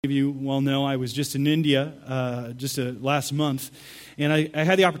Of you well know, I was just in India last month, and I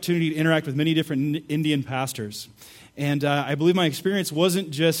had the opportunity to interact with many different Indian pastors. And I believe my experience wasn't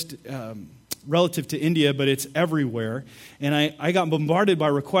just relative to India, but it's everywhere. And I got bombarded by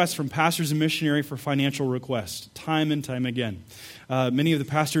requests from pastors and missionaries for financial requests, time and time again. Many of the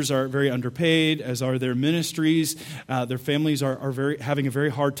pastors are very underpaid, as are their ministries. Their families are having a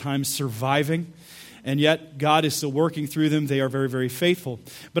very hard time surviving. And yet, God is still working through them. They are very, very faithful.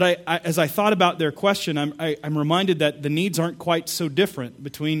 But as I thought about their question, I'm reminded that the needs aren't quite so different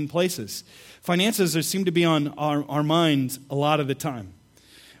between places. Finances seem to be on our minds a lot of the time.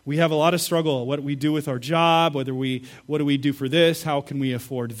 We have a lot of struggle, what we do with our job, what do we do for this, how can we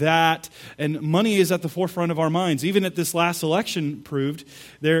afford that? And money is at the forefront of our minds. Even at this last election proved,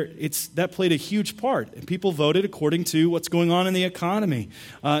 that played a huge part. And people voted according to what's going on in the economy.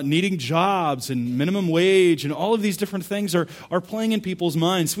 Needing jobs and minimum wage and all of these different things are playing in people's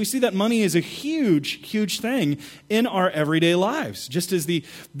minds. So we see that money is a huge, huge thing in our everyday lives. Just as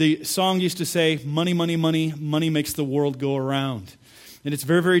the song used to say, money, money, money, money makes the world go around. And it's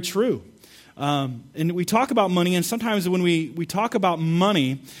very, very true. And we talk about money, and sometimes when we talk about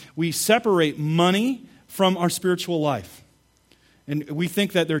money, we separate money from our spiritual life. And we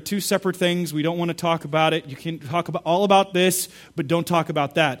think that they're two separate things. We don't want to talk about it. You can talk all about this, but don't talk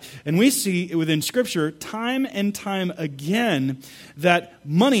about that. And we see within Scripture, time and time again, that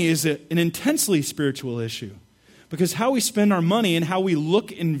money is an intensely spiritual issue. Because how we spend our money and how we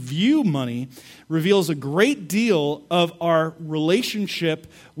look and view money reveals a great deal of our relationship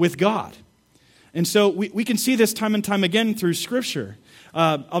with God. And so we can see this time and time again through Scripture.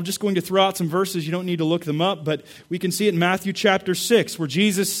 I'm just going to throw out some verses. You don't need to look them up, but we can see it in Matthew chapter 6, where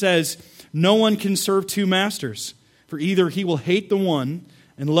Jesus says, "No one can serve two masters, for either he will hate the one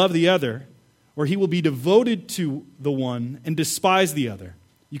and love the other, or he will be devoted to the one and despise the other.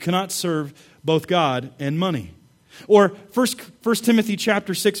 You cannot serve both God and money." Or 1 Timothy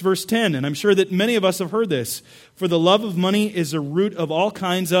chapter 6, verse 10, and I'm sure that many of us have heard this. "For the love of money is a root of all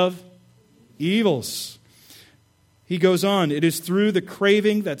kinds of evils." He goes on, "It is through the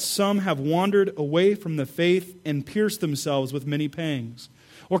craving that some have wandered away from the faith and pierced themselves with many pangs."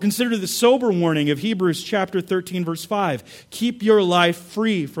 Or consider the sober warning of Hebrews chapter 13, verse 5. "Keep your life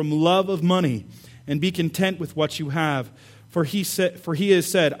free from love of money and be content with what you have. For he has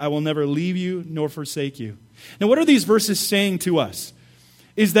said, I will never leave you nor forsake you." Now, what are these verses saying to us?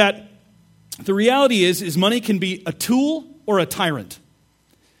 Is that the reality is money can be a tool or a tyrant.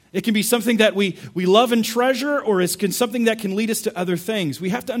 It can be something that we love and treasure, or it's something that can lead us to other things. We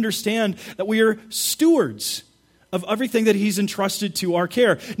have to understand that we are stewards of everything that He's entrusted to our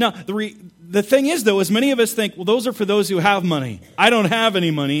care. Now, the thing is, though, is many of us think, well, those are for those who have money. I don't have any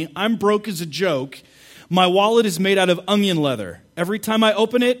money. I'm broke as a joke. My wallet is made out of onion leather. Every time I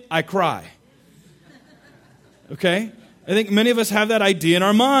open it, I cry. Okay? I think many of us have that idea in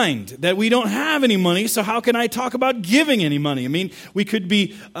our mind, that we don't have any money, so how can I talk about giving any money? I mean, we could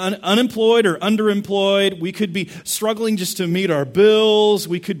be unemployed or underemployed. We could be struggling just to meet our bills.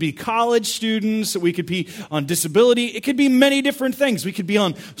 We could be college students. We could be on disability. It could be many different things. We could be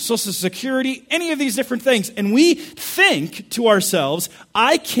on Social Security, any of these different things. And we think to ourselves,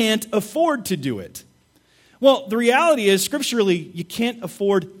 I can't afford to do it. Well, the reality is, scripturally, you can't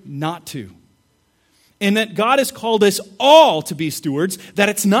afford not to. And that God has called us all to be stewards, that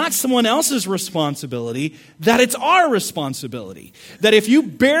it's not someone else's responsibility, that it's our responsibility. That if you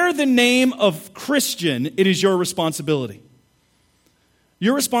bear the name of Christian, it is your responsibility.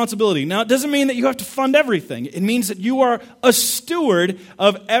 Your responsibility. Now, it doesn't mean that you have to fund everything. It means that you are a steward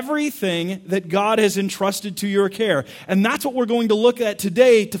of everything that God has entrusted to your care. And that's what we're going to look at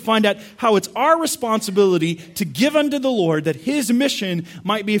today to find out how it's our responsibility to give unto the Lord that His mission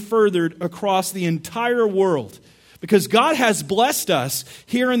might be furthered across the entire world. Because God has blessed us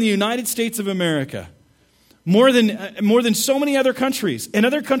here in the United States of America. More than so many other countries. And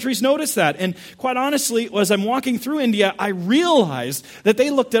other countries notice that. And quite honestly, as I'm walking through India, I realized that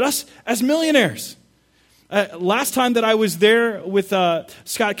they looked at us as millionaires. Last time that I was there with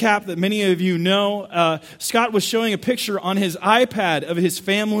Scott Capp, that many of you know, Scott was showing a picture on his iPad of his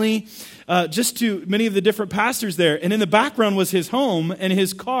family, just to many of the different pastors there. And in the background was his home and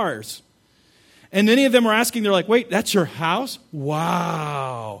his cars. And many of them were asking, they're like, "Wait, that's your house?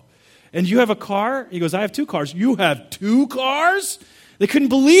 Wow. And you have a car?" He goes, "I have 2 cars. You have 2 cars?" They couldn't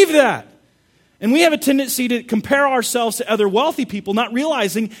believe that. And we have a tendency to compare ourselves to other wealthy people, not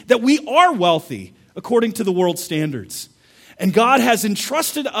realizing that we are wealthy according to the world's standards. And God has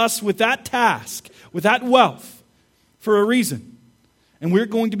entrusted us with that task, with that wealth, for a reason. And we're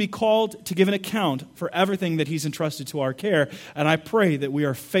going to be called to give an account for everything that He's entrusted to our care. And I pray that we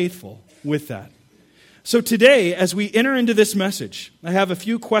are faithful with that. So today, as we enter into this message, I have a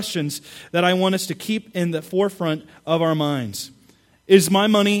few questions that I want us to keep in the forefront of our minds. Is my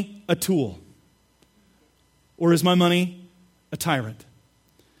money a tool? Or is my money a tyrant?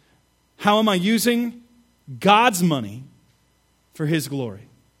 How am I using God's money for His glory?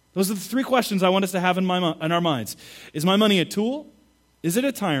 Those are the three questions I want us to have in our minds. Is my money a tool? Is it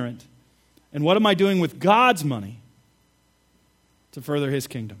a tyrant? And what am I doing with God's money to further His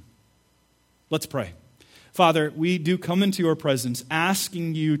kingdom? Let's pray. Father, we do come into your presence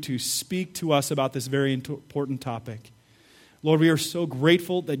asking you to speak to us about this very important topic. Lord, we are so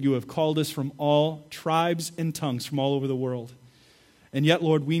grateful that you have called us from all tribes and tongues from all over the world. And yet,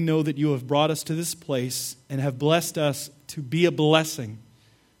 Lord, we know that you have brought us to this place and have blessed us to be a blessing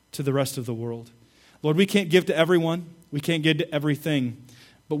to the rest of the world. Lord, we can't give to everyone. We can't give to everything.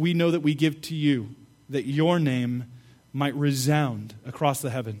 But we know that we give to you, that your name might resound across the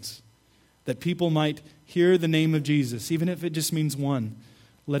heavens, that people might hear the name of Jesus, even if it just means one.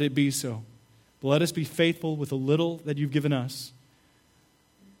 Let it be so. But let us be faithful with the little that you've given us,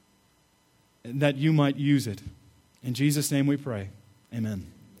 and that you might use it. In Jesus' name we pray.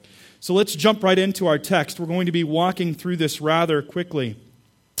 Amen. So let's jump right into our text. We're going to be walking through this rather quickly.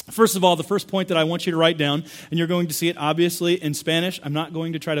 First of all, the first point that I want you to write down, and you're going to see it obviously in Spanish. I'm not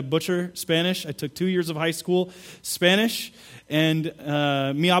going to try to butcher Spanish. I took 2 years of high school Spanish, and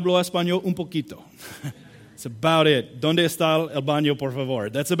mi hablo español un poquito. That's about it. ¿Dónde está el baño, por favor?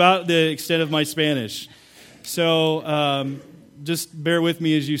 That's about the extent of my Spanish. So just bear with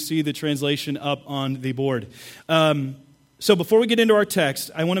me as you see the translation up on the board. So before we get into our text,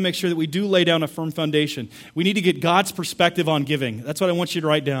 I want to make sure that we do lay down a firm foundation. We need to get God's perspective on giving. That's what I want you to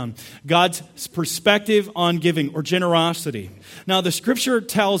write down. God's perspective on giving or generosity. Now, the Scripture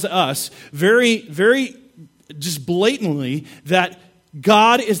tells us very, very just blatantly that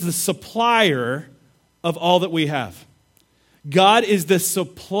God is the supplier of all that we have. God is the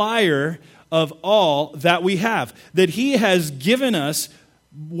supplier of all that we have. That He has given us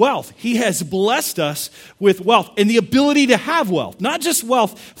wealth. He has blessed us with wealth and the ability to have wealth. Not just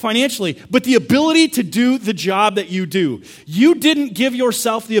wealth financially, but the ability to do the job that you do. You didn't give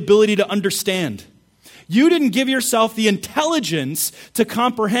yourself the ability to understand. You didn't give yourself the intelligence to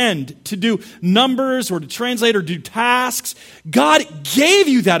comprehend, to do numbers or to translate or do tasks. God gave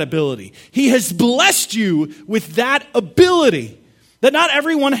you that ability. He has blessed you with that ability that not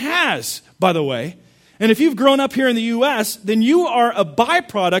everyone has, by the way. And if you've grown up here in the U.S., then you are a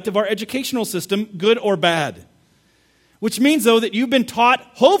byproduct of our educational system, good or bad. Which means, though, that you've been taught,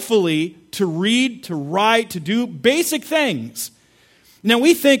 hopefully, to read, to write, to do basic things. Now,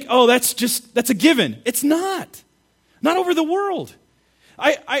 we think, oh, that's a given. It's not. Not over the world.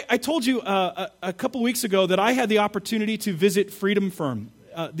 I told you a couple weeks ago that I had the opportunity to visit Freedom Firm.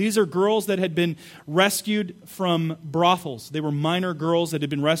 These are girls that had been rescued from brothels. They were minor girls that had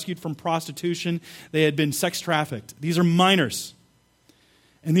been rescued from prostitution. They had been sex trafficked. These are minors.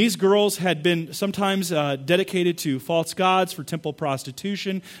 And these girls had been sometimes dedicated to false gods for temple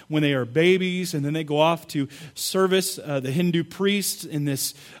prostitution when they are babies, and then they go off to service the Hindu priests in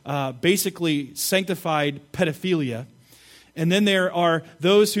this basically sanctified pedophilia. And then there are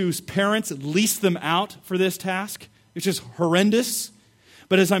those whose parents leased them out for this task, which is horrendous.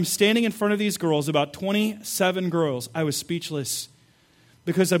 But as I'm standing in front of these girls, about 27 girls, I was speechless.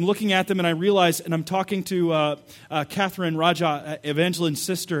 Because I'm looking at them and I realize, and I'm talking to Catherine Raja, Evangeline's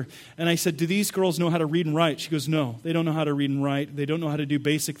sister, and I said, do these girls know how to read and write? She goes, no, they don't know how to read and write. They don't know how to do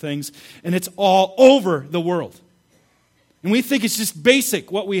basic things. And it's all over the world. And we think it's just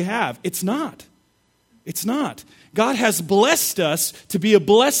basic what we have. It's not. It's not. God has blessed us to be a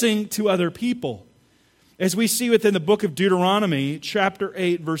blessing to other people. As we see within the book of Deuteronomy, chapter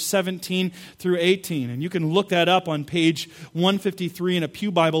 8, verse 17 through 18. And you can look that up on page 153 in a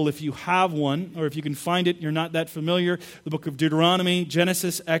Pew Bible if you have one, or if you can find it, you're not that familiar. The book of Deuteronomy,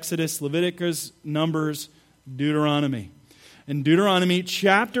 Genesis, Exodus, Leviticus, Numbers, Deuteronomy. In Deuteronomy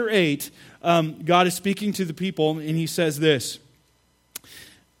chapter 8, God is speaking to the people, and He says this,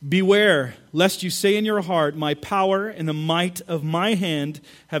 beware, lest you say in your heart, my power and the might of my hand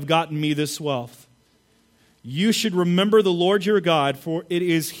have gotten me this wealth. You should remember the Lord your God, for it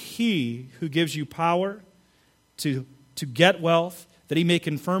is He who gives you power to get wealth, that He may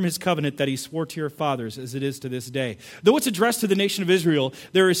confirm His covenant that He swore to your fathers, as it is to this day. Though it's addressed to the nation of Israel,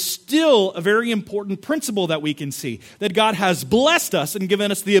 there is still a very important principle that we can see, that God has blessed us and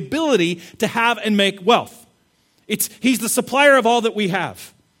given us the ability to have and make wealth. He's the supplier of all that we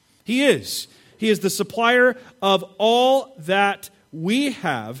have. He is. He is the supplier of all that we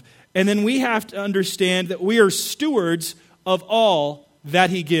have, and then we have to understand that we are stewards of all that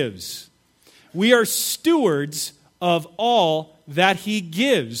he gives. We are stewards of all that he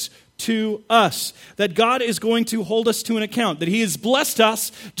gives to us. That God is going to hold us to an account. That he has blessed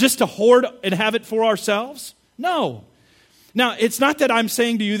us just to hoard and have it for ourselves? No. Now, it's not that I'm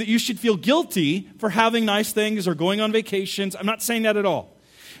saying to you that you should feel guilty for having nice things or going on vacations. I'm not saying that at all.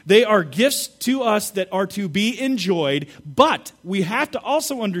 They are gifts to us that are to be enjoyed, but we have to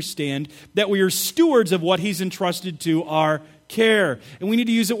also understand that we are stewards of what he's entrusted to our care. And we need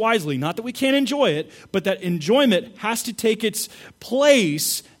to use it wisely. Not that we can't enjoy it, but that enjoyment has to take its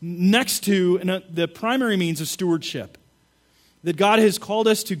place next to the primary means of stewardship. That God has called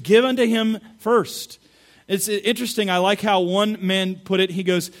us to give unto him first. It's interesting. I like how one man put it. He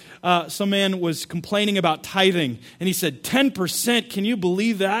goes, some man was complaining about tithing. And he said, 10%, can you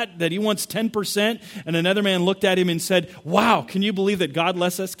believe that? That he wants 10%? And another man looked at him and said, wow, can you believe that God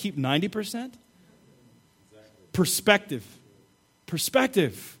lets us keep 90%? Exactly. Perspective.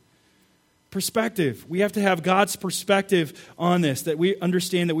 We have to have God's perspective on this, that we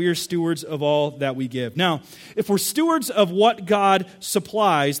understand that we are stewards of all that we give. Now, if we're stewards of what God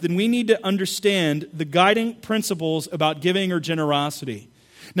supplies, then we need to understand the guiding principles about giving or generosity.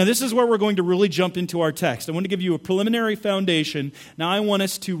 Now, this is where we're going to really jump into our text. I want to give you a preliminary foundation. Now, I want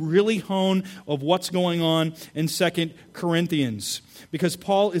us to really hone of what's going on in 2 Corinthians. Because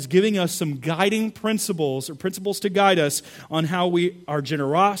Paul is giving us some guiding principles or principles to guide us on our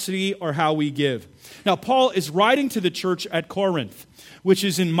generosity or how we give. Now, Paul is writing to the church at Corinth, which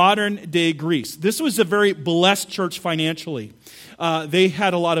is in modern-day Greece. This was a very blessed church financially. They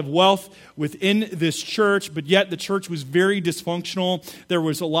had a lot of wealth within this church, but yet the church was very dysfunctional. There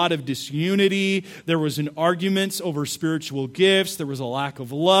was a lot of disunity. There was an arguments over spiritual gifts. There was a lack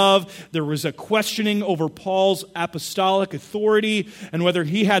of love. There was a questioning over Paul's apostolic authority and whether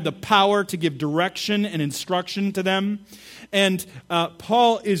he had the power to give direction and instruction to them. And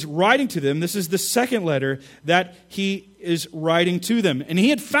Paul is writing to them. This is the second letter that he is writing to them. And he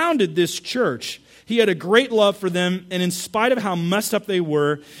had founded this church. He had a great love for them, and in spite of how messed up they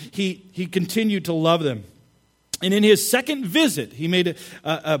were, he continued to love them. And in his second visit, he made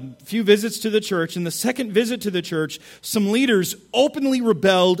a few visits to the church. In the second visit to the church, some leaders openly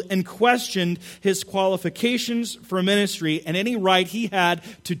rebelled and questioned his qualifications for ministry and any right he had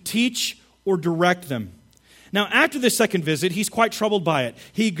to teach or direct them. Now, after the second visit, he's quite troubled by it.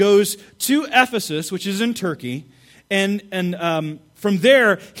 He goes to Ephesus, which is in Turkey, and from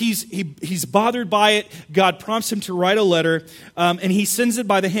there, he's bothered by it. God prompts him to write a letter, and he sends it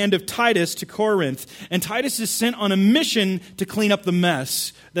by the hand of Titus to Corinth. And Titus is sent on a mission to clean up the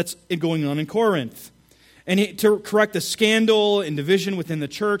mess that's going on in Corinth, and to correct the scandal and division within the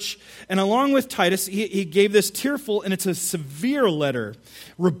church. And along with Titus, he gave this tearful, and it's a severe letter,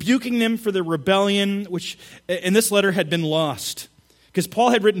 rebuking them for the rebellion, which in this letter had been lost. Because Paul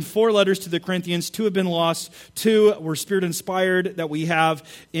had written 4 letters to the Corinthians, 2 have been lost, 2 were Spirit-inspired that we have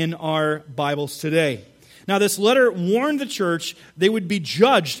in our Bibles today. Now, this letter warned the church they would be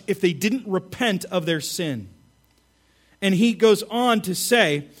judged if they didn't repent of their sin. And he goes on to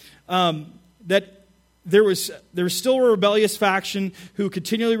say that there was still a rebellious faction who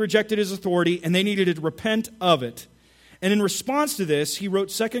continually rejected his authority, and they needed to repent of it. And in response to this, he wrote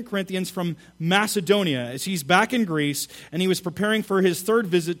 2 Corinthians from Macedonia as he's back in Greece and he was preparing for his third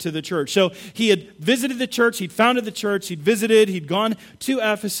visit to the church. So he had visited the church, he'd founded the church, he'd gone to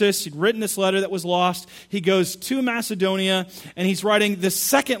Ephesus, he'd written this letter that was lost. He goes to Macedonia and he's writing the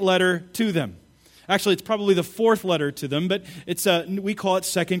second letter to them. Actually, it's probably the 4th letter to them, but we call it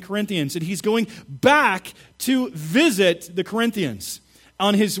 2 Corinthians. And he's going back to visit the Corinthians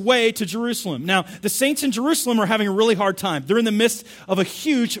on his way to Jerusalem. Now, the saints in Jerusalem are having a really hard time. They're in the midst of a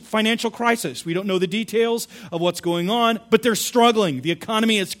huge financial crisis. We don't know the details of what's going on, but they're struggling. The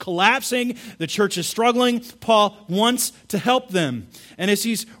economy is collapsing. The church is struggling. Paul wants to help them. And as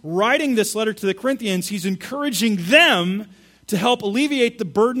he's writing this letter to the Corinthians, he's encouraging them to help alleviate the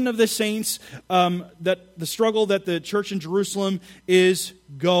burden of the saints, that the struggle that the church in Jerusalem is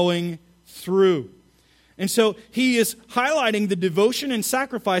going through. And so he is highlighting the devotion and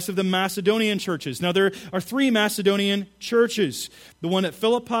sacrifice of the Macedonian churches. Now, there are 3 Macedonian churches. The one at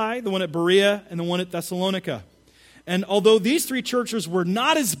Philippi, the one at Berea, and the one at Thessalonica. And although these 3 churches were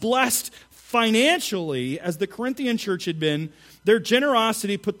not as blessed financially as the Corinthian church had been, their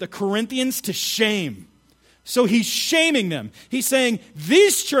generosity put the Corinthians to shame. So he's shaming them. He's saying,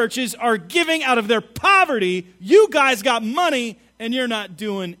 these churches are giving out of their poverty. You guys got money, and you're not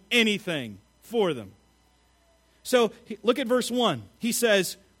doing anything for them. So look at verse 1. He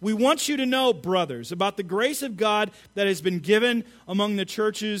says, We want you to know, brothers, about the grace of God that has been given among the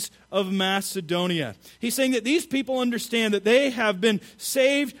churches of Macedonia. He's saying that these people understand that they have been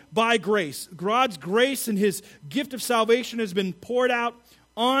saved by grace. God's grace and His gift of salvation has been poured out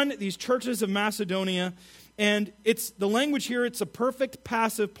on these churches of Macedonia. And it's the language here, it's a perfect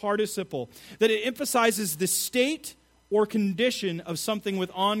passive participle, that it emphasizes the state or condition of something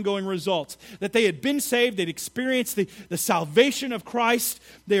with ongoing results. That they had been saved, they'd experienced the salvation of Christ,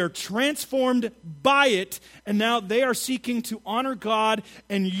 they are transformed by it, and now they are seeking to honor God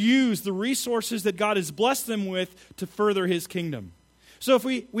and use the resources that God has blessed them with to further His kingdom. So if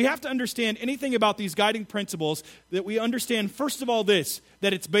we have to understand anything about these guiding principles, that we understand, first of all, this,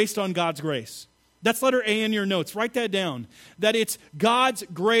 that it's based on God's grace. That's letter A in your notes. Write that down. That it's God's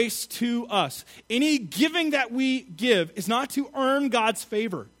grace to us. Any giving that we give is not to earn God's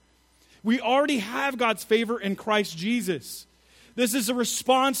favor. We already have God's favor in Christ Jesus. This is a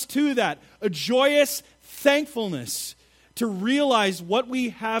response to that, a joyous thankfulness to realize what we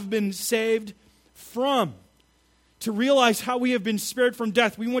have been saved from, to realize how we have been spared from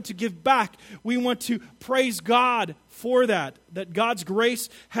death. We want to give back. We want to praise God for that God's grace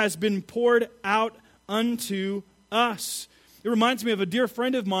has been poured out unto us. It reminds me of a dear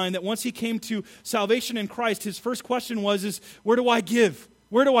friend of mine that once he came to salvation in Christ, his first question was, where do I give?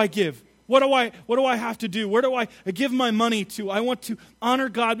 Where do I give? What do I have to do? Where do I give my money to? I want to honor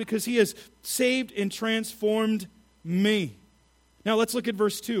God because He has saved and transformed me. Now let's look at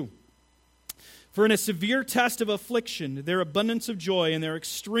verse 2. For in a severe test of affliction, their abundance of joy and their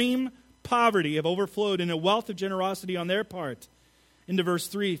extreme poverty have overflowed in a wealth of generosity on their part. Into verse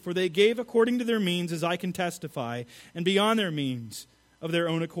 3, for they gave according to their means, as I can testify, and beyond their means of their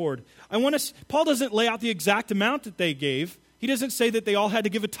own accord. Paul doesn't lay out the exact amount that they gave. He doesn't say that they all had to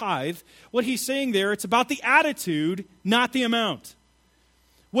give a tithe. What he's saying there, it's about the attitude, not the amount.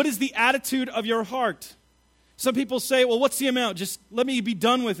 What is the attitude of your heart? Some people say, well, what's the amount? Just let me be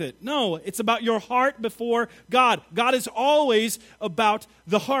done with it. No, it's about your heart before God. God is always about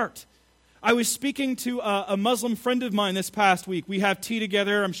the heart. I was speaking to a Muslim friend of mine this past week. We have tea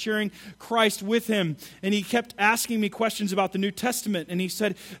together. I'm sharing Christ with him. And he kept asking me questions about the New Testament. And he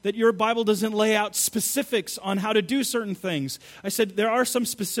said that your Bible doesn't lay out specifics on how to do certain things. I said, there are some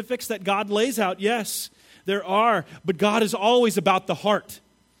specifics that God lays out. Yes, there are. But God is always about the heart.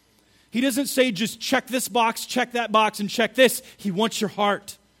 He doesn't say just check this box, check that box, and check this. He wants your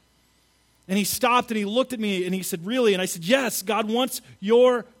heart. And he stopped and he looked at me and he said, really? And I said, yes, God wants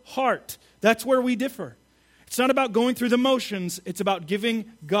your heart. That's where we differ. It's not about going through the motions. It's about giving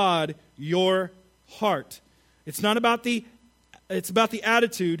God your heart. It's about the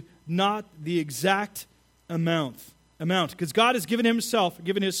attitude, not the exact amount. Because God has given Himself,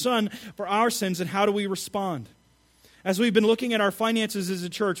 given His Son for our sins, and how do we respond? As we've been looking at our finances as a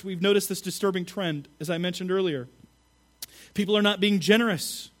church, we've noticed this disturbing trend, as I mentioned earlier. People are not being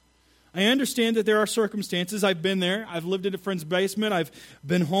generous. I understand that there are circumstances. I've been there. I've lived in a friend's basement. I've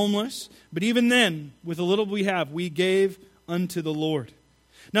been homeless. But even then, with the little we have, we gave unto the Lord.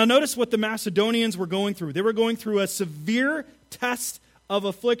 Now notice what the Macedonians were going through. They were going through a severe test of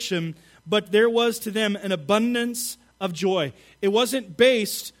affliction, but there was to them an abundance of joy. It wasn't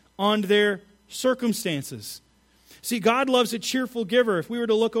based on their circumstances. See, God loves a cheerful giver. If we were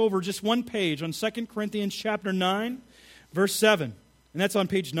to look over just one page on 2 Corinthians chapter 9, verse 7, and that's on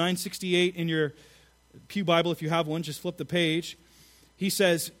page 968 in your Pew Bible. If you have one, just flip the page. He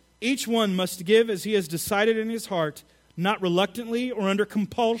says, each one must give as he has decided in his heart, not reluctantly or under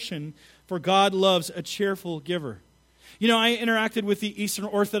compulsion, for God loves a cheerful giver. You know, I interacted with the Eastern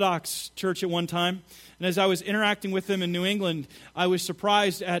Orthodox Church at one time, and as I was interacting with them in New England, I was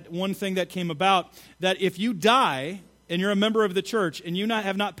surprised at one thing that came about, that if you die and you're a member of the church and you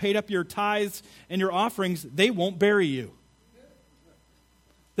have not paid up your tithes and your offerings, they won't bury you.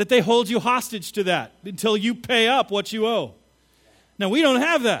 That they hold you hostage to that until you pay up what you owe. Now, we don't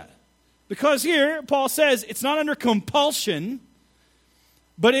have that. Because here, Paul says, it's not under compulsion,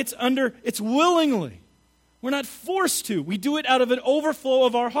 but it's willingly. We're not forced to. We do it out of an overflow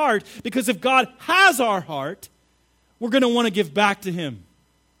of our heart, because if God has our heart, we're going to want to give back to Him.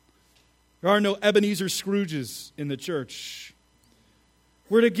 There are no Ebenezer Scrooges in the church.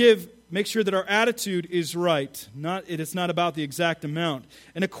 We're to make sure that our attitude is right. It is not about the exact amount.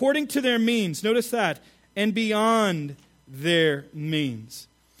 And according to their means, notice that, and beyond their means.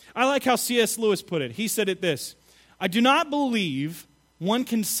 I like how C.S. Lewis put it. He said it this: I do not believe one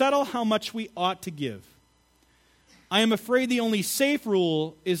can settle how much we ought to give. I am afraid the only safe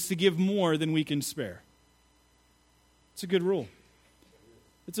rule is to give more than we can spare. It's a good rule.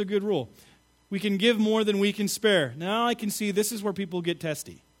 It's a good rule. We can give more than we can spare. Now I can see this is where people get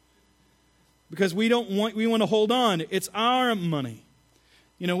testy. because we want to hold on. It's our money.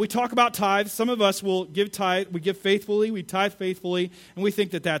 You know, we talk about tithes. Some of us will give tithe. We give faithfully. We tithe faithfully, and we think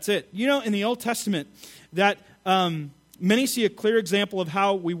that that's it. You know, in the Old Testament, that many see a clear example of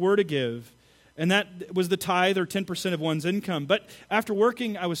how we were to give, and that was the tithe or 10% of one's income. But after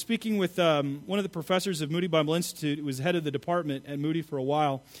working, I was speaking with one of the professors of Moody Bible Institute, who was head of the department at Moody for a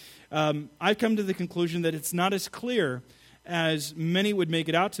while. I've come to the conclusion that it's not as clear as many would make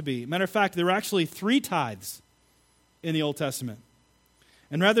it out to be. Matter of fact, there were actually 3 tithes in the Old Testament.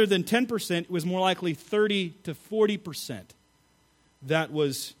 And rather than 10%, it was more likely 30 to 40% that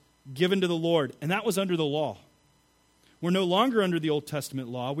was given to the Lord. And that was under the law. We're no longer under the Old Testament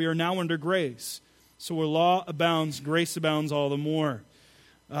law. We are now under grace. So where law abounds, grace abounds all the more.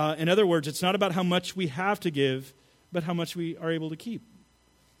 In other words, it's not about how much we have to give, but how much we are able to keep.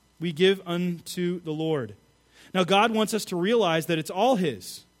 We give unto the Lord. Now, God wants us to realize that it's all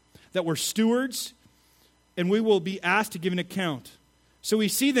His, that we're stewards, and we will be asked to give an account. So we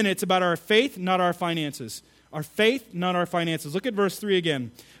see then it's about our faith, not our finances. Our faith, not our finances. Look at verse 3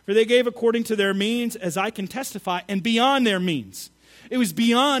 again. For they gave according to their means, as I can testify, and beyond their means. It was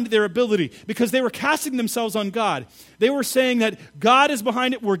beyond their ability because they were casting themselves on God. They were saying that God is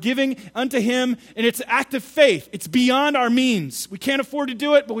behind it. We're giving unto Him, and it's an act of faith. It's beyond our means. We can't afford to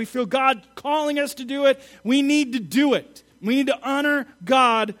do it, but we feel God calling us to do it. We need to do it. We need to honor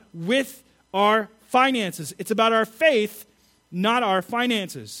God with our finances. It's about our faith, not our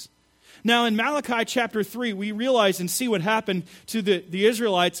finances. Now, in Malachi chapter 3, we realize and see what happened to the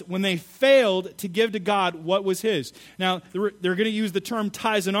Israelites when they failed to give to God what was His. Now, they're going to use the term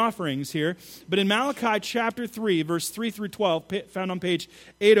tithes and offerings here, but in Malachi chapter 3, verse 3 through 12, found on page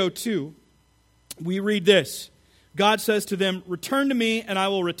 802, we read this. God says to them, "Return to me, and I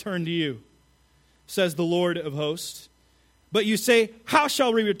will return to you, says the Lord of hosts. But you say, how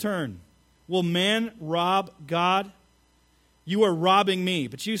shall we return? Will man rob God? You are robbing me."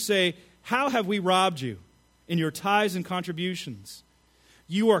 But you say, "How have we robbed you? In your tithes and contributions.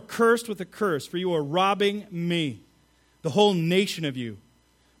 You are cursed with a curse, for you are robbing me, the whole nation of you.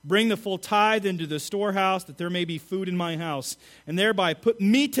 Bring the full tithe into the storehouse, that there may be food in my house, and thereby put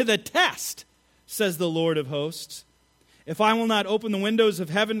me to the test, says the Lord of hosts. If I will not open the windows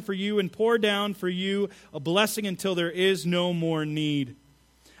of heaven for you and pour down for you a blessing until there is no more need.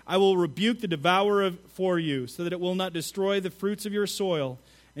 I will rebuke the devourer for you, so that it will not destroy the fruits of your soil,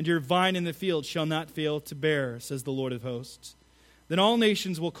 and your vine in the field shall not fail to bear, says the Lord of hosts. Then all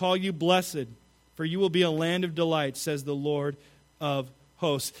nations will call you blessed, for you will be a land of delight, says the Lord of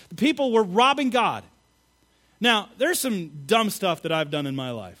hosts. The people were robbing God. Now, there's some dumb stuff that I've done in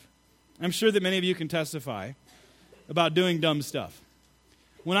my life. I'm sure that many of you can testify about doing dumb stuff.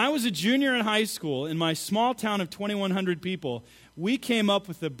 When I was a junior in high school, in my small town of 2,100 people, we came up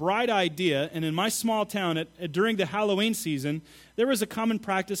with a bright idea, and in my small town, during the Halloween season, there was a common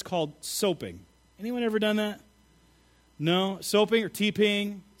practice called soaping. Anyone ever done that? No? Soaping or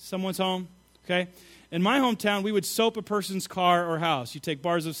TPing someone's home? Okay. In my hometown, we would soap a person's car or house. You take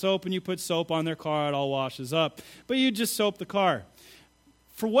bars of soap and you put soap on their car, it all washes up. But you just soap the car.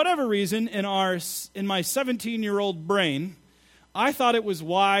 For whatever reason, in my 17-year-old brain, I thought it was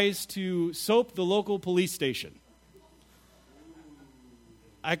wise to soap the local police station.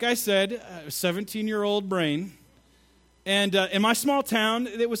 Like I said, a 17-year-old brain. And in my small town,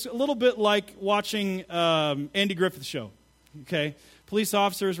 it was a little bit like watching Andy Griffith Show. Okay? Police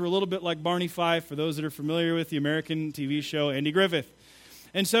officers were a little bit like Barney Fife, for those that are familiar with the American TV show Andy Griffith.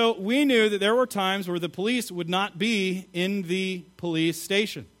 And so we knew that there were times where the police would not be in the police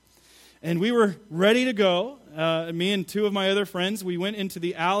station. And we were ready to go. Me and two of my other friends, we went into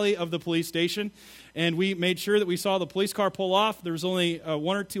the alley of the police station, and we made sure that we saw the police car pull off. There was only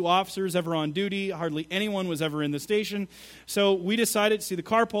one or two officers ever on duty. Hardly anyone was ever in the station. So we decided to see the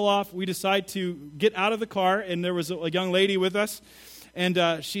car pull off. We decided to get out of the car, and there was a young lady with us.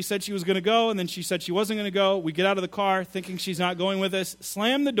 And she said she was going to go, and then she said she wasn't going to go. We get out of the car, thinking she's not going with us,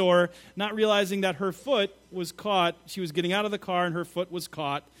 slam the door, not realizing that her foot was caught. She was getting out of the car, and her foot was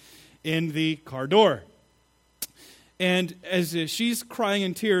caught in the car door. And as she's crying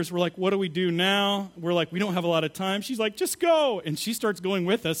in tears, we're like, what do we do now? We're like, we don't have a lot of time. She's like, just go. And she starts going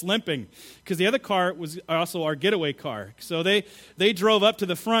with us, limping, because the other car was also our getaway car. So they drove up to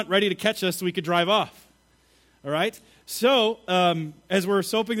the front, ready to catch us so we could drive off. All right? So, as we're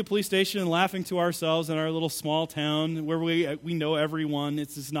soaping the police station and laughing to ourselves in our little small town where we know everyone,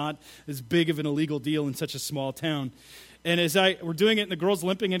 it's just not as big of an illegal deal in such a small town. And as we're doing it, and the girl's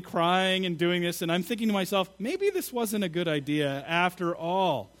limping and crying and doing this, and I'm thinking to myself, maybe this wasn't a good idea after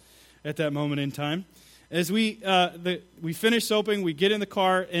all at that moment in time. As we finish soaping, we get in the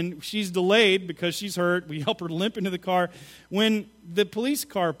car, and she's delayed because she's hurt. We help her limp into the car. When the police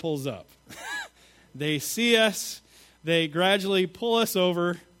car pulls up, they see us. They gradually pull us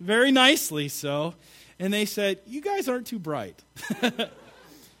over, very nicely so, and they said, "You guys aren't too bright."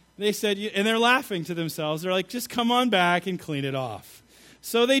 They said, and they're laughing to themselves. They're like, "Just come on back and clean it off."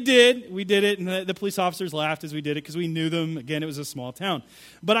 So they did. We did it, and the police officers laughed as we did it because we knew them. Again, it was a small town.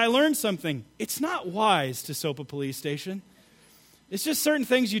 But I learned something. It's not wise to soap a police station. It's just certain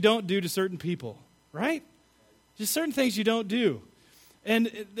things you don't do to certain people, right? Just certain things you don't do. And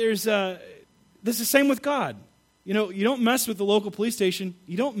this is the same with God. You know, you don't mess with the local police station.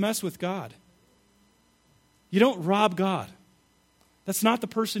 You don't mess with God. You don't rob God. That's not the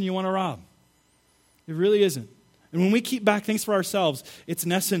person you want to rob. It really isn't. And when we keep back things for ourselves, it's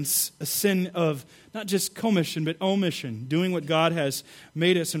in essence a sin of not just commission, but omission, doing what God has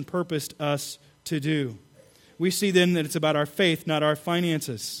made us and purposed us to do. We see then that it's about our faith, not our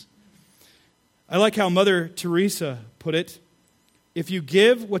finances. I like how Mother Teresa put it. If you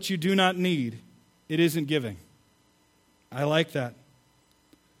give what you do not need, it isn't giving. I like that.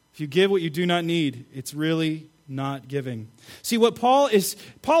 If you give what you do not need, it's really not giving. See, Paul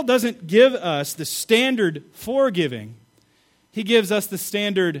doesn't give us the standard for giving. He gives us the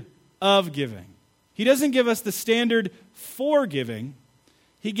standard of giving. He doesn't give us the standard for giving.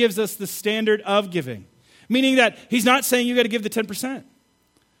 He gives us the standard of giving. Meaning that he's not saying you got to give the 10%.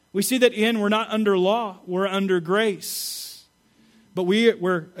 We see that we're not under law, we're under grace. But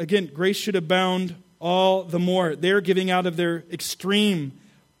we're again, grace should abound all the more. They're giving out of their extreme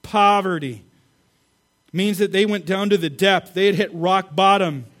poverty. Means that they went down to the depth. They had hit rock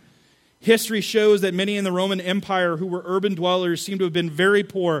bottom. History shows that many in the Roman Empire who were urban dwellers seem to have been very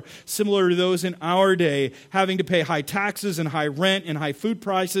poor, similar to those in our day, having to pay high taxes and high rent and high food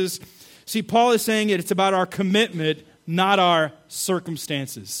prices. See, Paul is saying it's about our commitment, not our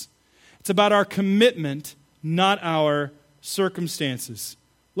circumstances. It's about our commitment, not our circumstances.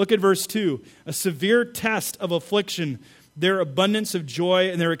 Look at verse 2. A severe test of affliction. Their abundance of joy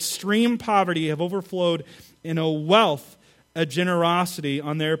and their extreme poverty have overflowed in a wealth of generosity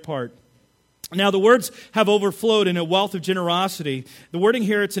on their part. Now, the words have overflowed in a wealth of generosity. The wording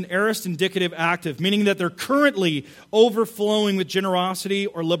here, it's an aorist indicative active, meaning that they're currently overflowing with generosity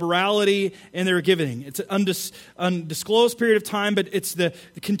or liberality in their giving. It's an undisclosed period of time, but it's the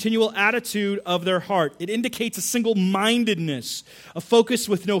continual attitude of their heart. It indicates a single-mindedness, a focus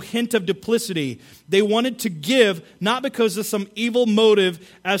with no hint of duplicity. They wanted to give not because of some evil motive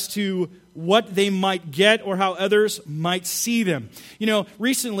as to what they might get or how others might see them. You know,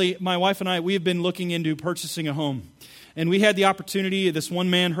 recently, my wife and I, we have been looking into purchasing a home. And we had the opportunity, this one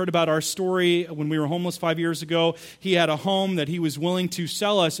man heard about our story when we were homeless 5 years ago. He had a home that he was willing to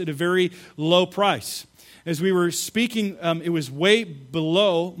sell us at a very low price. As we were speaking, it was way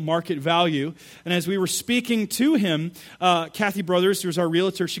below market value. And as we were speaking to him, Kathy Brothers, who's our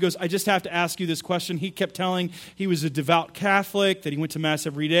realtor, she goes, "I just have to ask you this question." He kept telling he was a devout Catholic, that he went to Mass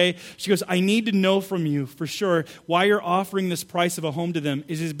every day. She goes, "I need to know from you for sure why you're offering this price of a home to them.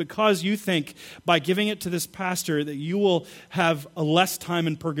 Is it because you think by giving it to this pastor that you will have a less time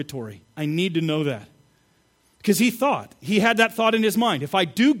in purgatory? I need to know that." Because he had that thought in his mind. If I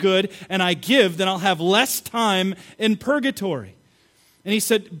do good and I give, then I'll have less time in purgatory. And he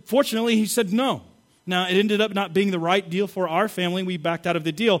said, fortunately, he said no. Now, it ended up not being the right deal for our family. We backed out of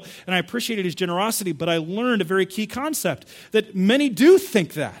the deal. And I appreciated his generosity, but I learned a very key concept, that many do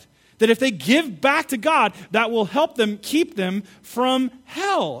think that if they give back to God, that will help them keep them from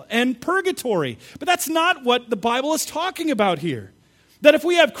hell and purgatory. But that's not what the Bible is talking about here. That if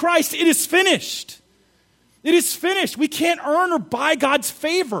we have Christ, it is finished. It is finished. We can't earn or buy God's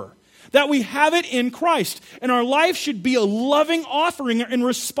favor. That we have it in Christ. And our life should be a loving offering in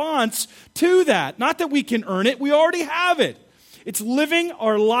response to that. Not that we can earn it. We already have it. It's living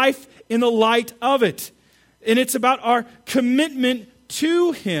our life in the light of it. And it's about our commitment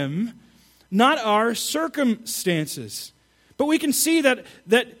to Him, not our circumstances. But we can see that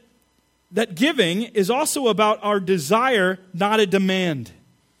giving is also about our desire, not a demand.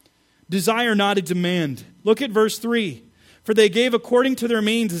 Desire, not a demand. Look at verse 3. For they gave according to their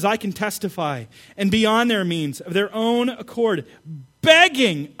means, as I can testify, and beyond their means, of their own accord,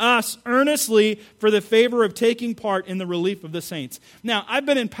 begging us earnestly for the favor of taking part in the relief of the saints. Now, I've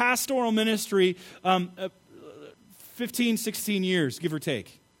been in pastoral ministry 15, 16 years, give or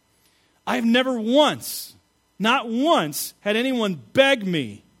take. I've never once, not once, had anyone beg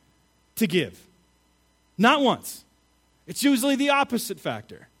me to give. Not once. It's usually the opposite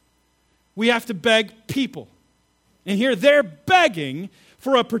factor. We have to beg people. And here they're begging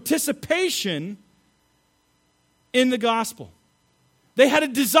for a participation in the gospel. They had a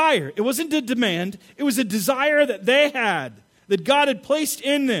desire. It wasn't a demand. It was a desire that they had, that God had placed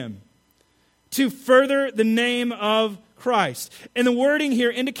in them to further the name of Christ. And the wording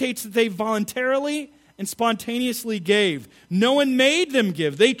here indicates that they voluntarily and spontaneously gave. No one made them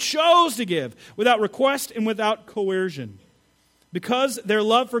give. They chose to give without request and without coercion. Because their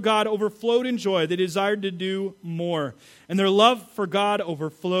love for God overflowed in joy, they desired to do more. And their love for God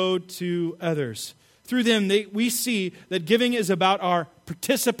overflowed to others. Through them, we see that giving is about our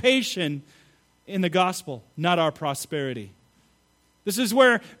participation in the gospel, not our prosperity. This is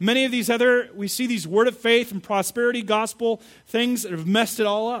where many of we see these word of faith and prosperity gospel things that have messed it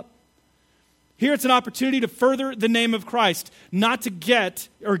all up. Here it's an opportunity to further the name of Christ, not to get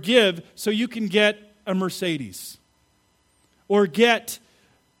or give so you can get a Mercedes or get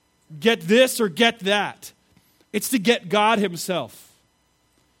this or get that. It's to get God himself.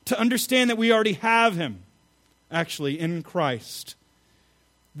 To understand that we already have him, actually, in Christ.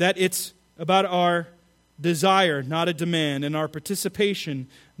 That it's about our desire, not a demand, and our participation,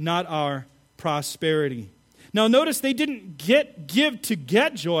 not our prosperity. Now notice they didn't give to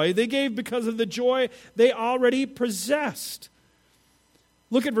get joy. They gave because of the joy they already possessed.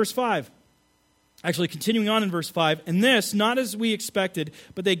 Look at verse 5. Actually, continuing on in verse 5. And this, not as we expected,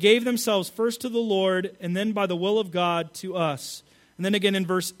 but they gave themselves first to the Lord, and then by the will of God to us. And then again in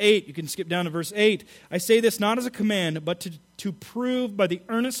verse 8, you can skip down to verse 8. I say this not as a command, but to prove by the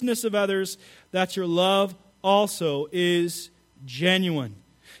earnestness of others that your love also is genuine.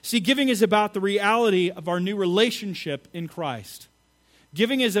 See, giving is about the reality of our new relationship in Christ.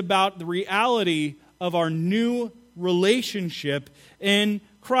 Giving is about the reality of our new relationship in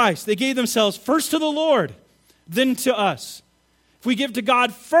Christ. They gave themselves first to the Lord, then to us. If we give to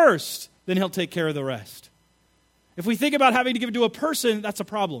God first, then he'll take care of the rest. If we think about having to give to a person, that's a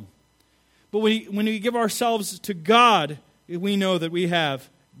problem. But when we give ourselves to God, we know that we have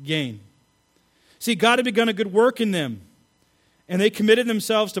gain. See, God had begun a good work in them, and they committed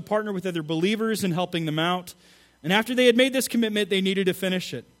themselves to partner with other believers in helping them out. And after they had made this commitment, they needed to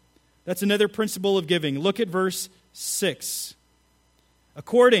finish it. That's another principle of giving. Look at verse 6.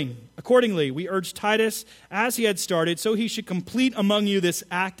 Accordingly, we urge Titus, as he had started, so he should complete among you this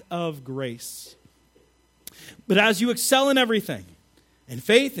act of grace. But as you excel in everything, in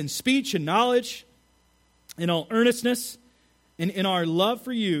faith, in speech, in knowledge, in all earnestness, and in our love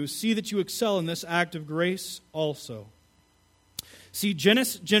for you, see that you excel in this act of grace also. See,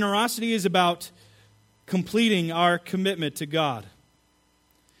 generosity is about completing our commitment to God.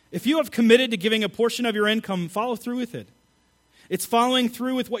 If you have committed to giving a portion of your income, follow through with it. It's following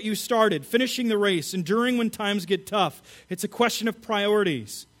through with what you started, finishing the race, enduring when times get tough. It's a question of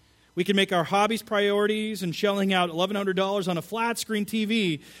priorities. We can make our hobbies priorities and shelling out $1,100 on a flat screen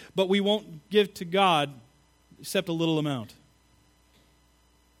TV, but we won't give to God except a little amount.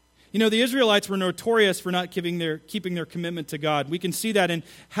 You know, the Israelites were notorious for not keeping their commitment to God. We can see that in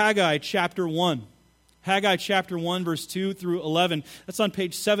Haggai chapter 1. Haggai chapter 1, verse 2 through 11. That's on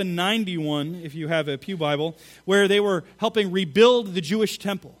page 791, if you have a Pew Bible, where they were helping rebuild the Jewish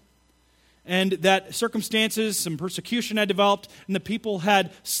temple. And that circumstances, some persecution had developed, and the people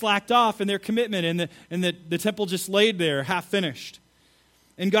had slacked off in their commitment, and the temple just laid there, half finished.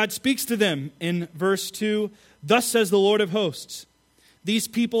 And God speaks to them in verse 2, "Thus says the Lord of hosts, these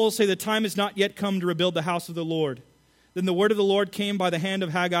people say the time has not yet come to rebuild the house of the Lord. Then the word of the Lord came by the hand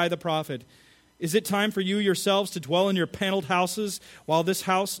of Haggai the prophet. Is it time for you yourselves to dwell in your paneled houses while this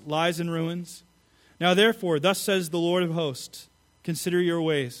house lies in ruins? Now therefore, thus says the Lord of hosts, consider your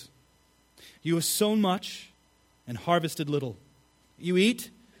ways. You have sown much and harvested little. You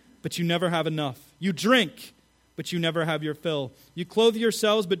eat, but you never have enough. You drink, but you never have your fill. You clothe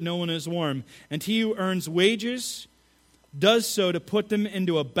yourselves, but no one is warm. And he who earns wages does so to put them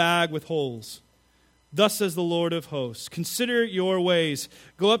into a bag with holes. Thus says the Lord of hosts, consider your ways.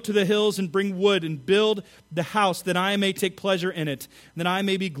 Go up to the hills and bring wood and build the house that I may take pleasure in it, and that I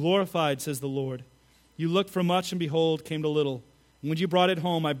may be glorified, says the Lord. You looked for much, and behold, came to little. And when you brought it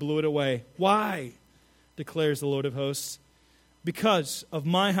home, I blew it away. Why? Declares the Lord of hosts. Because of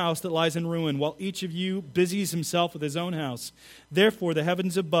my house that lies in ruin, while each of you busies himself with his own house. Therefore the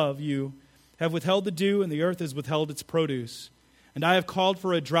heavens above you have withheld the dew, and the earth has withheld its produce. And I have called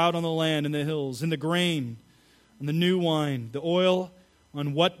for a drought on the land and the hills, and the grain, and the new wine, the oil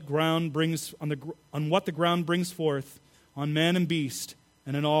on what the ground brings forth, on man and beast,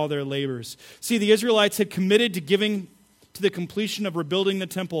 and in all their labors." See, the Israelites had committed to giving to the completion of rebuilding the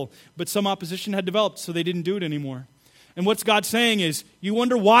temple, but some opposition had developed, so they didn't do it anymore. And what's God saying is, you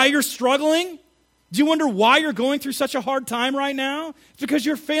wonder why you're struggling? Do you wonder why you're going through such a hard time right now? It's because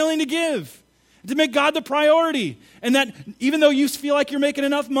you're failing to give. To make God the priority. And that even though you feel like you're making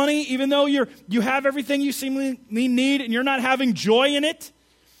enough money, even though you have everything you seemingly need and you're not having joy in it,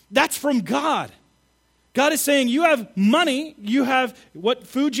 that's from God. God is saying you have money, you have what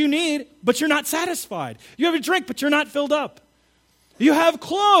food you need, but you're not satisfied. You have a drink, but you're not filled up. You have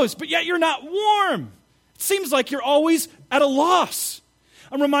clothes, but yet you're not warm. It seems like you're always at a loss.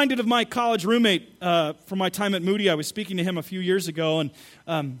 I'm reminded of my college roommate from my time at Moody. I was speaking to him a few years ago,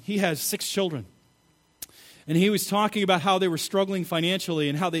 and he has 6 children. And he was talking about how they were struggling financially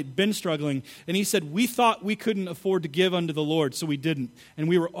and how they'd been struggling. And he said, we thought we couldn't afford to give unto the Lord, so we didn't. And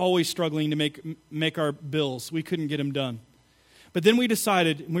we were always struggling to make our bills. We couldn't get them done. But then we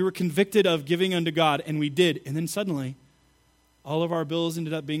decided, and we were convicted of giving unto God, and we did. And then suddenly, all of our bills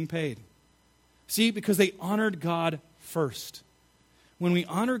ended up being paid. See, because they honored God first. When we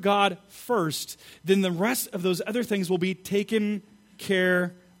honor God first, then the rest of those other things will be taken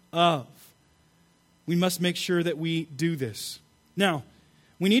care of. We must make sure that we do this. Now,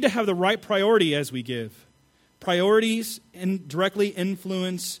 we need to have the right priority as we give. Priorities directly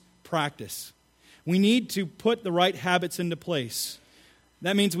influence practice. We need to put the right habits into place.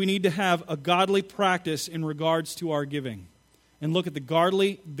 That means we need to have a godly practice in regards to our giving. And look at the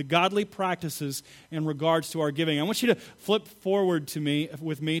godly practices in regards to our giving. I want you to flip forward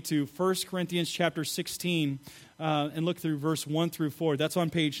with me to 1 Corinthians chapter 16 and look through verse 1 through 4. That's on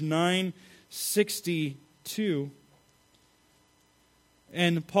page 962.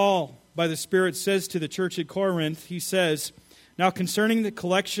 And Paul, by the Spirit, says to the church at Corinth, he says, "Now concerning the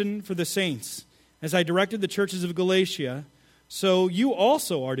collection for the saints, as I directed the churches of Galatia, so you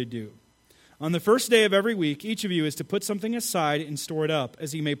also are to do. On the first day of every week, each of you is to put something aside and store it up,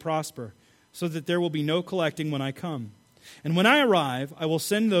 as he may prosper, so that there will be no collecting when I come. And when I arrive, I will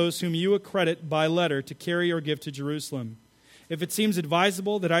send those whom you accredit by letter to carry your gift to Jerusalem. If it seems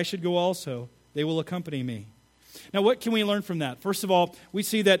advisable that I should go also, they will accompany me." Now, what can we learn from that? First of all, we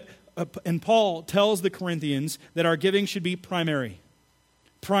see that, and Paul tells the Corinthians that our giving should be primary.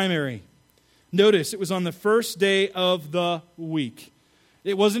 Primary. Notice, it was on the first day of the week.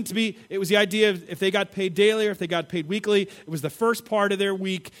 It was the idea of if they got paid daily or if they got paid weekly, it was the first part of their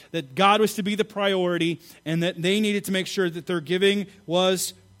week that God was to be the priority and that they needed to make sure that their giving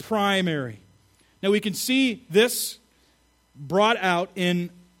was primary. Now we can see this brought out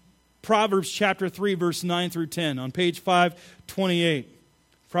in Proverbs chapter 3, verse 9 through 10 on page 528.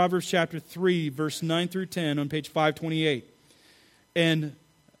 Proverbs chapter 3, verse 9 through 10 on page 528. And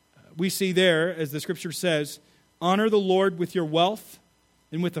we see there, as the scripture says, "Honor the Lord with your wealth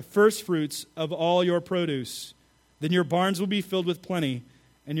and with the first fruits of all your produce. Then your barns will be filled with plenty,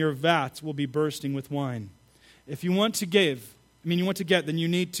 and your vats will be bursting with wine." If you want to get, then you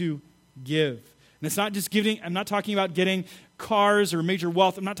need to give. And it's not just giving, I'm not talking about getting cars or major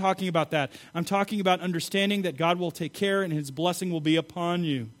wealth. I'm not talking about that. I'm talking about understanding that God will take care and His blessing will be upon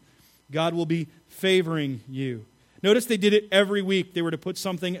you. God will be favoring you. Notice they did it every week. They were to put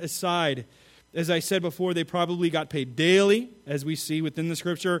something aside. As I said before, they probably got paid daily, as we see within the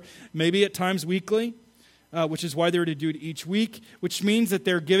Scripture, maybe at times weekly, which is why they were to do it each week, which means that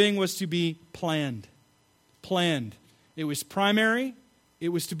their giving was to be planned. Planned. It was primary. It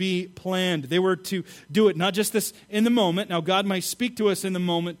was to be planned. They were to do it not just this in the moment. Now, God might speak to us in the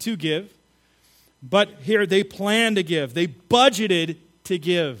moment to give, but here they planned to give. They budgeted to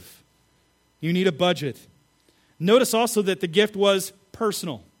give. You need a budget. Notice also that the gift was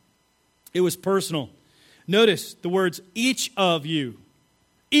personal. It was personal. Notice the words, each of you.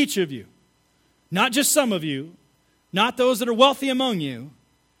 Each of you. Not just some of you. Not those that are wealthy among you.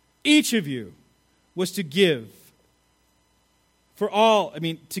 Each of you was to give.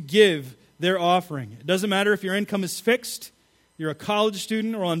 To give their offering. It doesn't matter if your income is fixed, you're a college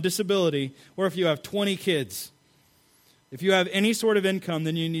student or on disability, or if you have 20 kids. If you have any sort of income,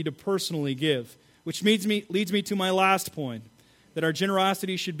 then you need to personally give. Which leads me to my last point, that our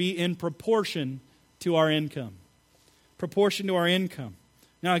generosity should be in proportion to our income. Proportion to our income.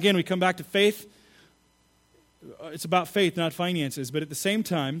 Now again, we come back to faith. It's about faith, not finances. But at the same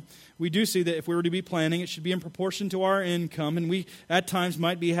time, we do see that if we were to be planning, it should be in proportion to our income. And we, at times,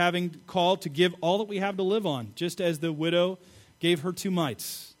 might be having called to give all that we have to live on, just as the widow gave her 2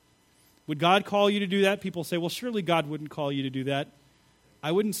 mites. Would God call you to do that? People say, well, surely God wouldn't call you to do that.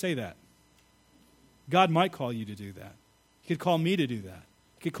 I wouldn't say that. God might call you to do that. He could call me to do that.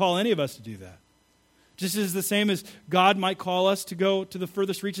 He could call any of us to do that. Just as the same as God might call us to go to the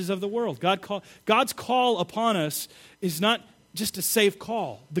furthest reaches of the world. God's call upon us is not just a safe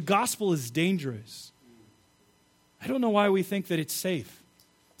call. The gospel is dangerous. I don't know why we think that it's safe.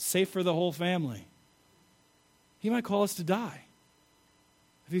 It's safe for the whole family. He might call us to die.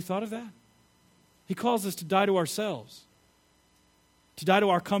 Have you thought of that? He calls us to die to ourselves, to die to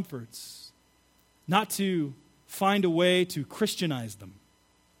our comforts, not to find a way to Christianize them,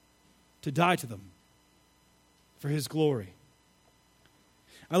 to die to them for His glory.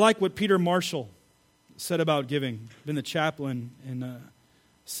 I like what Peter Marshall said about giving, been the chaplain in the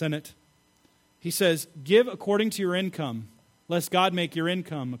Senate. He says, "Give according to your income, lest God make your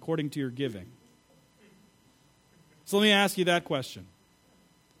income according to your giving." So let me ask you that question.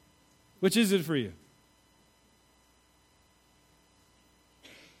 Which is it for you?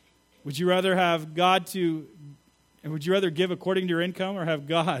 Would you rather give according to your income, or have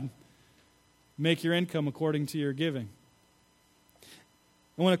God make your income according to your giving?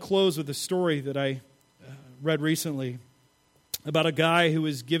 I want to close with a story that I read recently about a guy who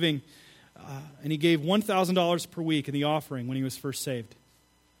was giving, and he gave $1,000 per week in the offering when he was first saved.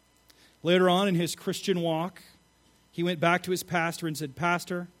 Later on in his Christian walk, he went back to his pastor and said,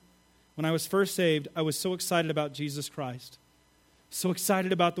 "Pastor, when I was first saved, I was so excited about Jesus Christ, so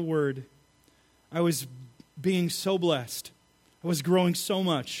excited about the Word. I was being so blessed. I was growing so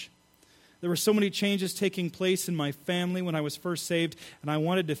much. There were so many changes taking place in my family when I was first saved, and I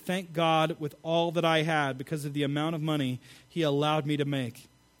wanted to thank God with all that I had because of the amount of money He allowed me to make.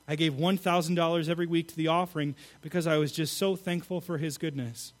 I gave $1,000 every week to the offering because I was just so thankful for His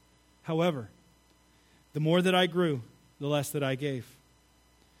goodness. However, the more that I grew, the less that I gave.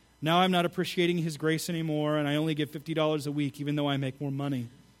 Now I'm not appreciating His grace anymore, and I only give $50 a week, even though I make more money."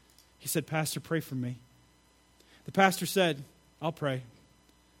 He said, "Pastor, pray for me." The pastor said, "I'll pray.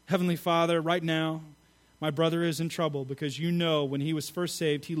 Heavenly Father, right now, my brother is in trouble because you know when he was first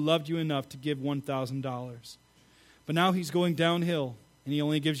saved, he loved you enough to give $1,000. But now he's going downhill, and he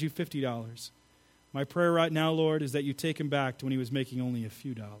only gives you $50. My prayer right now, Lord, is that you take him back to when he was making only a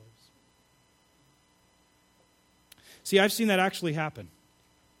few dollars." See, I've seen that actually happen.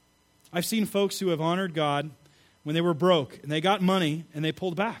 I've seen folks who have honored God when they were broke, and they got money, and they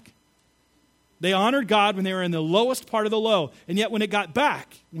pulled back. They honored God when they were in the lowest part of the low, and yet when it got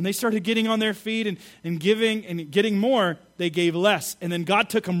back, when they started getting on their feet and giving and getting more, they gave less. And then God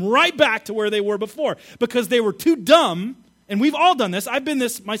took them right back to where they were before because they were too dumb, and we've all done this, I've been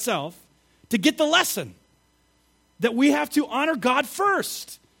this myself, to get the lesson that we have to honor God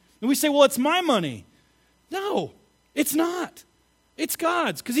first. And we say, well, it's my money. No, it's not. It's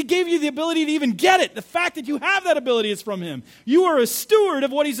God's, because He gave you the ability to even get it. The fact that you have that ability is from Him. You are a steward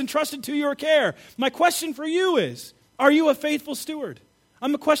of what He's entrusted to your care. My question for you is, are you a faithful steward?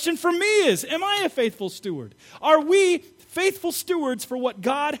 The question for me is, am I a faithful steward? Are we faithful stewards for what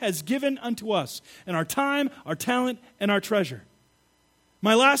God has given unto us and our time, our talent, and our treasure?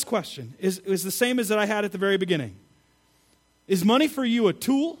 My last question is the same as that I had at the very beginning. Is money for you a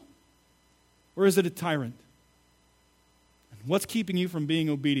tool, or is it a tyrant? What's keeping you from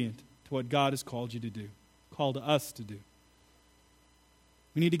being obedient to what God has called you to do, called us to do?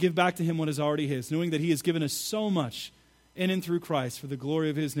 We need to give back to Him what is already His, knowing that He has given us so much in and through Christ for the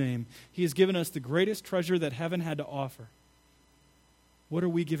glory of His name. He has given us the greatest treasure that heaven had to offer. What are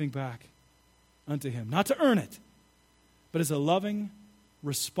we giving back unto Him? Not to earn it, but as a loving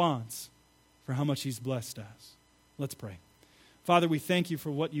response for how much He's blessed us. Let's pray. Father, we thank You for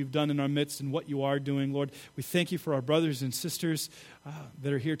what You've done in our midst and what You are doing, Lord. We thank You for our brothers and sisters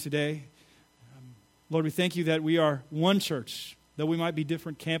that are here today. Lord, we thank You that we are one church, though we might be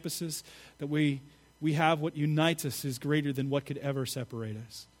different campuses, that we have what unites us is greater than what could ever separate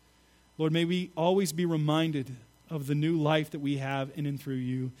us. Lord, may we always be reminded of the new life that we have in and through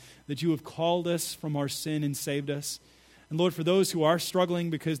You, that You have called us from our sin and saved us. And Lord, for those who are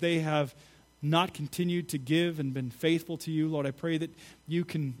struggling because they have not continued to give and been faithful to You, Lord, I pray that You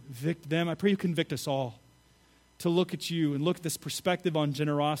convict them. I pray You convict us all to look at You and look at this perspective on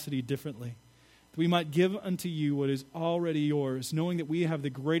generosity differently, that we might give unto You what is already Yours, knowing that we have the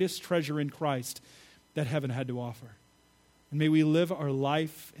greatest treasure in Christ that heaven had to offer. And may we live our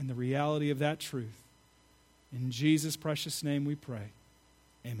life in the reality of that truth. In Jesus' precious name we pray.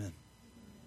 Amen.